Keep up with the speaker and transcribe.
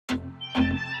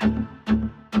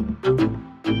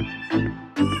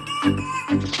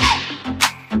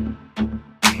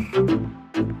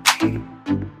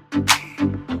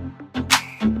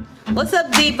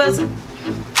Divas.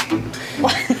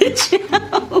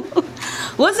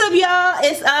 What's up, y'all?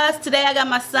 It's us. Today I got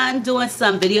my son doing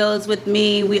some videos with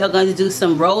me. We are going to do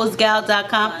some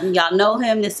rosegal.com. Y'all know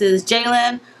him. This is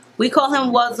Jalen. We call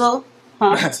him Wuzzle.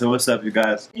 Huh? So what's up, you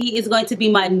guys? He is going to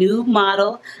be my new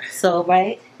model. So,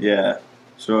 right? Yeah,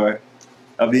 sure.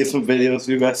 I'll be in some videos.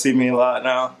 You guys see me a lot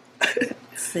now.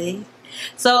 See?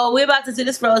 So we're about to do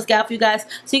this rose gal for you guys.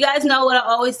 So you guys know what I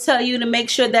always tell you, to make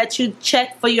sure that you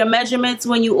check for your measurements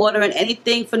when you ordering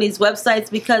anything from these websites,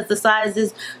 because the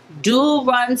sizes do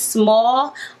run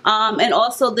small, and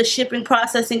also the shipping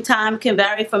processing time can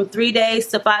vary from 3 days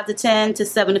to 5 to 10 to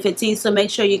 7 to 15. So make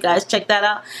sure you guys check that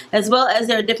out, as well as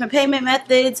there are different payment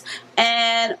methods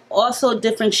and also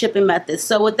different shipping methods.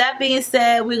 So with that being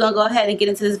said, we're gonna go ahead and get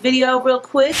into this video real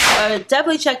quick.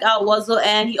 Definitely check out Wuzzle,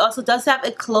 and he also does have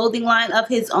a clothing line of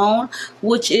his own,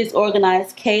 which is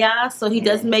Organized Chaos. So he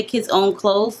does make his own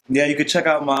clothes. Yeah, you can check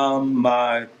out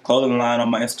my clothing line on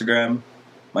my Instagram.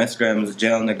 My Instagram is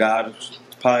JalenTheGod. It's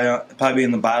probably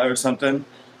in the bio or something.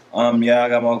 Yeah, I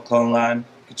got my own clothing line. You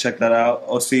can check that out.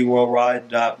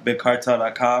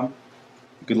 ocworldwide.bigcartel.com.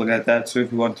 You can look at that too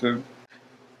if you want to.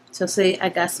 So see, I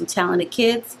got some talented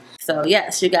kids. So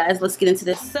yes, you guys, let's get into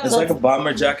this. So, it's like a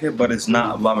bomber jacket, but it's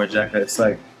not a bomber jacket. It's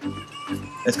like,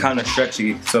 it's kind of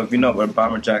stretchy. So if you know what a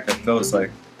bomber jacket feels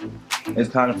like, it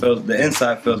kind of feels, the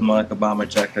inside feels more like a bomber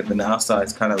jacket than the outside.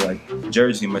 It's kind of like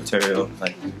jersey material.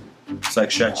 Like, it's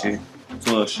like stretchy. It's a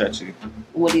little stretchy.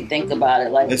 What do you think about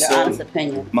it? Like, your honest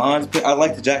opinion? My honest opinion, I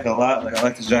like the jacket a lot. Like, I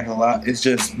like this jacket a lot. It's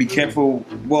just, be careful.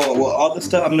 Well, all the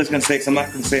stuff I'm just gonna say, because I'm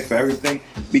not gonna say for everything.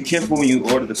 Be careful when you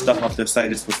order the stuff off their site,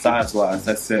 just for size-wise.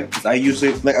 That's it. Because I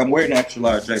usually, like, I'm wearing extra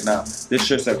large right now. This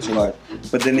shirt's extra large.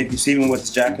 But then if you see me with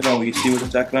this jacket on, when you see with the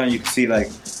jacket on, you can see, like,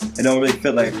 it don't really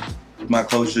fit like my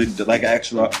clothes should, like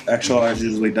extra large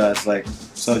usually does. Like,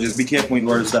 so just be careful when you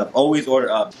order stuff. Always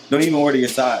order up. Don't even order your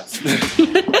size.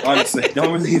 Honestly,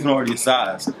 don't really even order your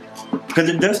size.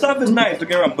 Because their stuff is nice, don't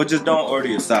get me wrong, but just don't order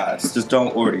your size. Just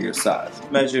don't order your size.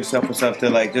 Measure yourself for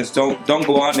something. Like, just don't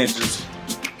go on there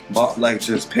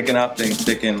just picking out things,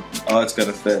 thinking, oh, it's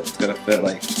gonna fit. It's gonna fit.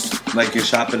 Like you're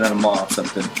shopping at a mall or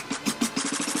something.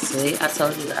 See, I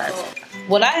told you guys.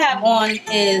 What I have on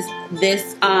is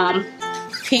this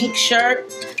pink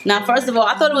shirt. Now, first of all,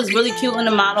 I thought it was really cute in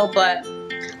the model, but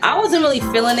I wasn't really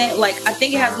feeling it. Like, I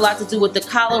think it has a lot to do with the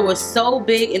collar was so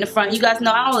big in the front. You guys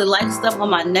know I don't really like stuff on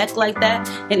my neck like that.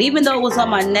 And even though it was on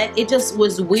my neck, it just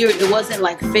was weird. It wasn't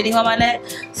like fitting on my neck.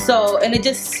 So, and it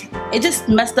just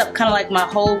messed up kind of like my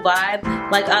whole vibe.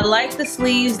 Like, I like the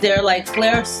sleeves. They're like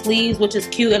flare sleeves, which is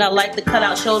cute. And I like the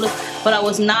cutout shoulders. But I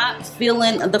was not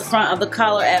feeling the front of the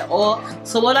collar at all.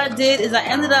 So what I did is I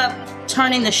ended up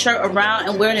turning the shirt around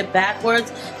and wearing it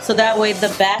backwards, so that way the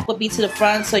back would be to the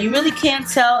front. So you really can't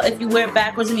tell if you wear it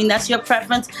backwards. I mean, that's your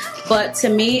preference, but to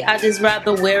me, I just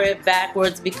rather wear it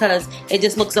backwards because it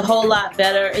just looks a whole lot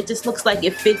better. It just looks like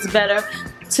it fits better.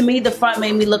 To me, the front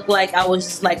made me look like I was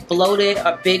just like bloated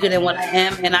or bigger than what I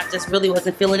am, and I just really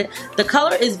wasn't feeling it. The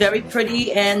color is very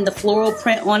pretty, and the floral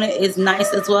print on it is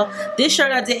nice as well. This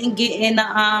shirt I didn't get in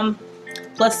the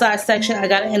plus size section. I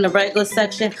got it in the regular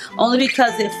section only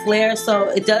because it flares, so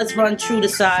it does run true to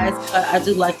size. I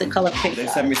do like the color pink. They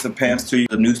sent me some pants too,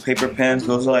 the newspaper pants.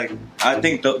 Those are like, I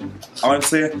think,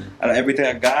 honestly, out of everything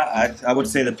I got, I would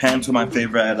say the pants were my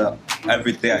favorite out of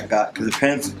everything I got, because the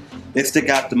pants, they stick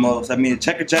out the most. I mean, the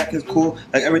checker jacket is cool.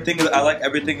 Like, everything, I like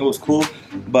everything. It was cool,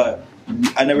 but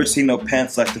I never seen no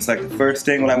pants like this. Like, the first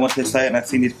thing when I went to the site and I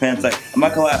seen these pants, like, I'm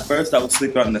not gonna lie, at first I was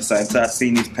sleeping on the site until I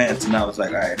seen these pants, and I was like,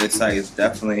 alright, this site is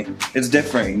definitely, it's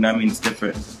different, you know what I mean? It's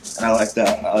different. And I like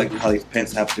that. I like how these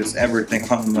pants have just everything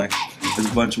on them, like, there's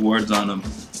a bunch of words on them.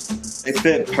 They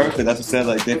fit perfect, that's what I said,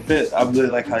 like, they fit. I really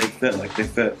like how they fit, like, they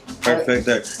fit perfect.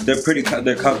 They're pretty,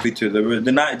 they're comfy too.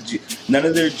 They're not, none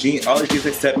of their jeans, all the jeans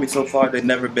they sent me so far, they've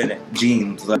never been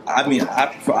jeans. Like, I mean,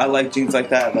 I like jeans like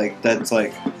that, like, that's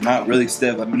like, not really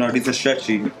stiff. I mean, no, these are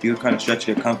stretchy. These are kind of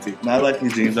stretchy and comfy. And I like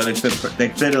these jeans, they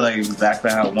fit like exactly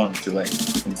how I want them to, like,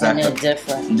 exactly. And they're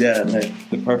different. Yeah, they're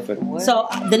perfect. So,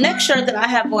 the next shirt that I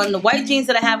have on, the white jeans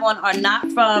that I have on are not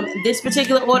from this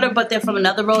particular order, but they're from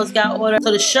another Rose Gal order. So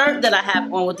the shirt that I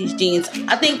have on with these jeans,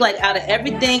 I think, like, out of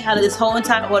everything, out of this whole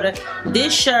entire order,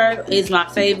 this shirt is my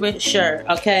favorite shirt,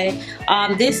 okay?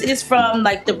 This is from,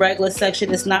 like, the regular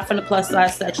section. It's not from the plus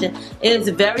size section. It is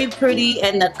very pretty,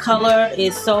 and the color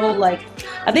is so so like,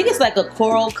 I think it's like a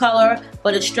coral color,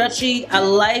 but it's stretchy. I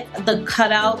like the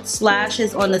cutout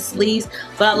slashes on the sleeves,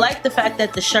 but I like the fact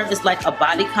that the shirt is like a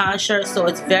bodycon shirt, so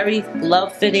it's very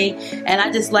glove fitting, and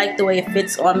I just like the way it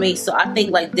fits on me. So I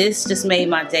think like this just made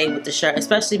my day with the shirt,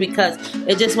 especially because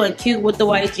it just went cute with the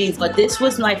white jeans. But this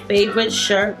was my favorite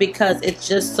shirt because it's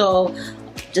just so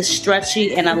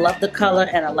stretchy, and I love the color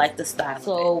and I like the style.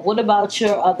 So what about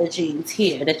your other jeans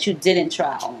here that you didn't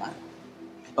try on?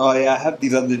 Oh yeah, I have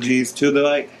these other jeans too. They're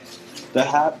like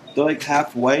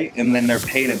half white and then they're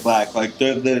painted black. Like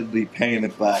they're literally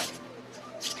painted black.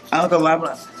 I don't know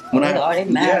when I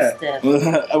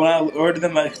ordered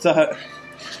them, I thought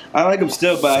I like them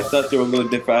still, but I thought they were a little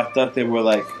different. I thought they were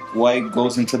like white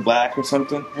goes into black or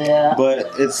something. Yeah.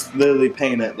 But it's literally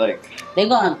painted like.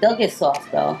 They'll get soft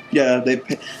though. Yeah, they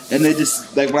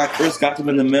just like when I first got them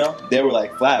in the mail, they were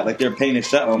like flat, like they were painted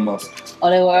shut almost. Oh,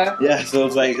 they were? Yeah, so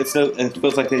it's like it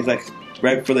feels like they like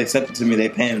right before they sent it to me, they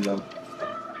painted them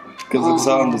because it's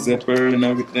all on the zipper and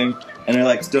everything, and they're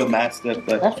like still matched up.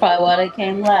 But that's probably why they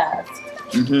came last.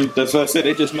 That's what I said.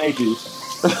 They just made these.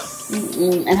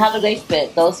 And how do they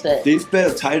fit? Those fit? These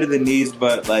fit tighter than these,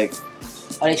 but like.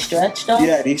 Are they stretched though?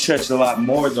 Yeah, these stretch a lot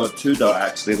more though too though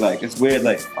actually. Like it's weird,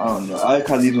 like I don't know. I like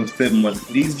how these ones fit more.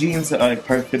 These jeans are like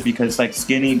perfect because it's like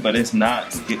skinny, but it's not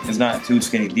too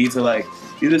skinny. These are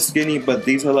skinny, but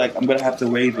these are like I'm gonna have to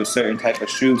wear with certain type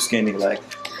of shoe skinny, like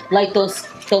those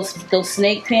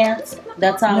snake pants.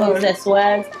 That's how that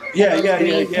swag. Yeah.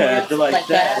 They're like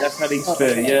that. That's how these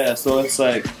fit. Yeah, so it's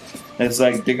like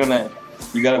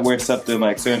you gotta wear something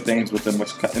like certain things with them,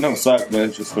 which don't suck, but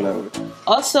it's just whatever.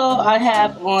 Also, I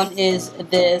have on is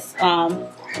this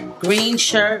green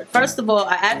shirt. First of all,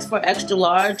 I asked for extra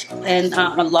large and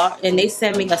and they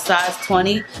sent me a size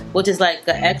 20, which is like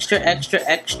the extra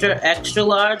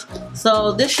large.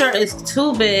 So this shirt is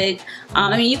too big.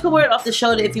 I mean, you could wear it off the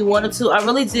shoulder if you wanted to. I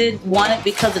really did want it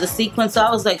because of the sequins, so I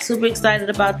was like super excited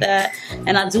about that.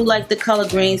 And I do like the color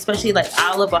green, especially like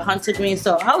olive or hunter green.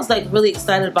 So I was like really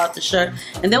excited about the shirt.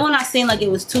 And then when I seen like it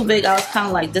was too big, I was kind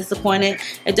of like disappointed.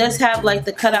 It does have like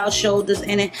the cutout shoulders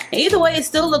in it. And either way, it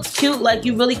still looks cute. Like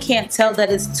you really can't tell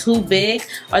that it's too big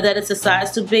or that it's a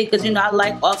size too big, because you know I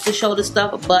like off the shoulder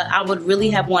stuff, but I would really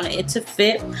have wanted it to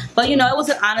fit. But you know, it was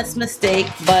an honest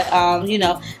mistake. But you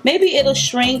know, maybe it'll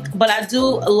shrink, but I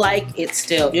do like it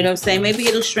still, you know what I'm saying? Maybe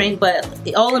it'll shrink, but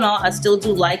all in all, I still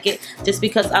do like it, just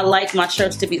because I like my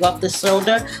shirts to be off the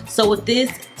shoulder. So with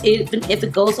this, even if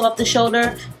it goes off the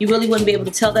shoulder, you really wouldn't be able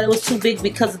to tell that it was too big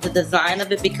because of the design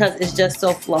of it, because it's just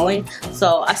so flowing.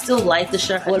 So I still like the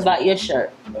shirt. What about your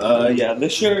shirt? Yeah,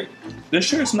 this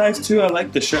shirt's nice too. I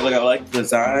like the shirt. Like I like the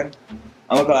design.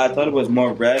 Oh my god, I thought it was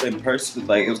more red in person,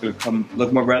 like it was gonna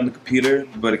look more red on the computer,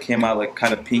 but it came out like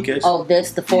kind of pinkish. Oh,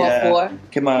 this the 404? Yeah,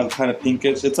 came out kind of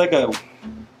pinkish. It's like a.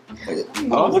 It's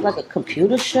like a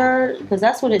computer shirt, because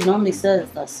that's what it normally says,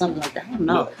 or something like that. I don't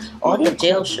know. Yeah. Like a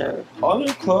jail shirt. All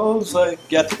their clothes, like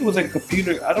I think it was like a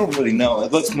computer. I don't really know.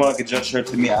 It looks more like a jail shirt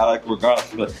to me. I like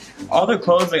regardless, but all their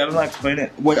clothes, like I don't know how to explain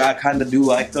it. What I kind of do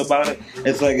like about it,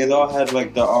 it's like it all has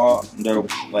like their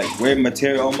like weird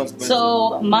material almost.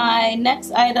 So my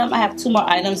next item, I have 2 more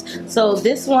items. So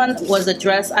this one was a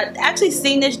dress. I actually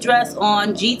seen this dress on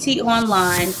GT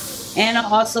Online. And I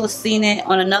also seen it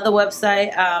on another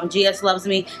website, GS Loves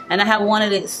Me, and I have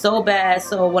wanted it so bad.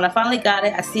 So when I finally got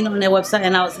it, I seen it on their website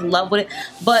and I was in love with it.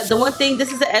 But the one thing,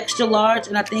 this is an extra large,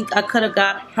 and I think I could have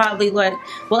got probably like,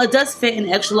 well, it does fit in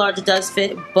extra large, it does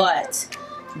fit, but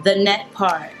the neck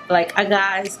part, like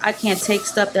guys, I can't take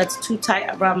stuff that's too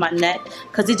tight around my neck,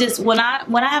 because it just, when I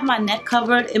have my neck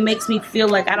covered, it makes me feel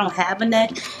like I don't have a neck,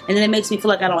 and then it makes me feel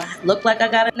like I don't look like I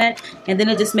got a neck, and then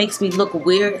it just makes me look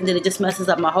weird, and then it just messes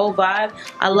up my whole vibe.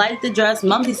 I like the dress.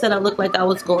 Mumsy said I looked like I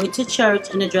was going to church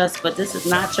in a dress, but this is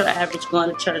not your average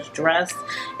going to church dress.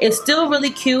 It's still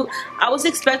really cute. I was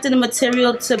expecting the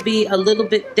material to be a little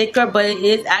bit thicker, but it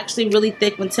is actually really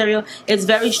thick material. It's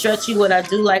very stretchy, what I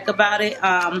do like about it.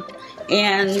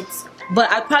 But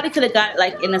I probably could have got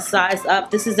like in a size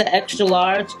up. This is an extra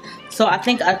large, so I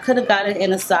think I could have got it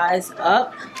in a size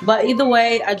up. But either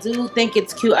way, I do think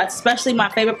it's cute. Especially my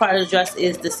favorite part of the dress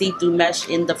is the see-through mesh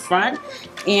in the front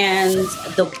and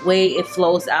the way it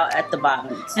flows out at the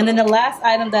bottom. And then the last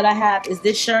item that I have is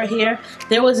this shirt here.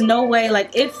 There was no way,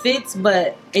 like it fits,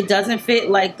 but it doesn't fit.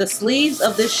 Like the sleeves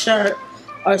of this shirt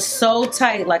are so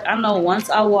tight. Like I know once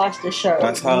I wash the shirt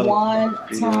one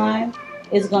time,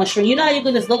 it's gonna shrink. You know how you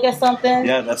can just look at something?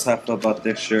 Yeah, that's how I feel about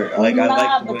this shirt. Like, nah,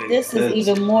 I like but this is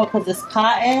even more because it's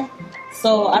cotton.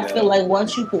 So I feel like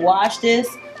once you could wash this,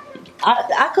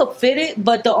 I could fit it,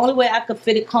 but the only way I could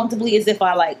fit it comfortably is if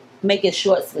I like make it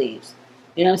short sleeves.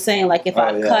 You know what I'm saying? Like if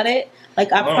I cut it,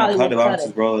 like I probably would cut it.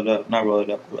 Just roll it up, not roll it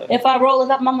up. If I roll it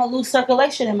up, I'm gonna lose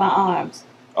circulation in my arms.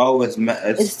 Oh,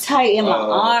 it's tight in my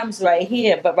arms right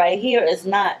here, but right here is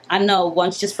not. I know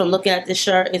once just from looking at this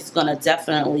shirt, it's gonna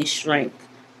definitely shrink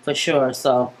for sure.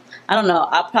 So I don't know.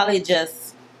 I'll probably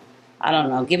just, I don't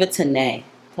know, give it to Nay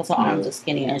because her arms are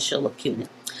skinnier and she'll look cute.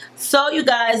 So you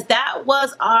guys, that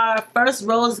was our first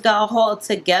Rose Gal haul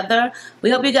together. We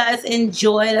hope you guys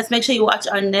enjoyed. Let's make sure you watch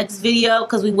our next video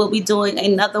because we will be doing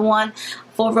another one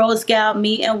for Rose Gal,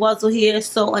 me and Wuzzle here.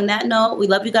 So on that note, we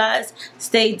love you guys.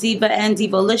 Stay diva and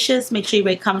divalicious. Make sure you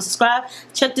rate, comment, subscribe.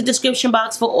 Check the description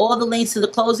box for all the links to the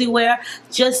clothes we wear,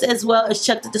 just as well as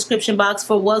check the description box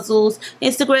for Wuzzle's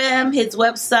Instagram, his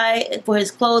website, for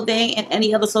his clothing, and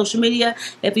any other social media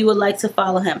if you would like to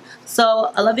follow him.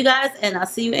 So I love you guys, and I'll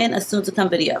see you in a soon to come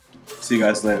video. See you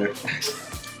guys later.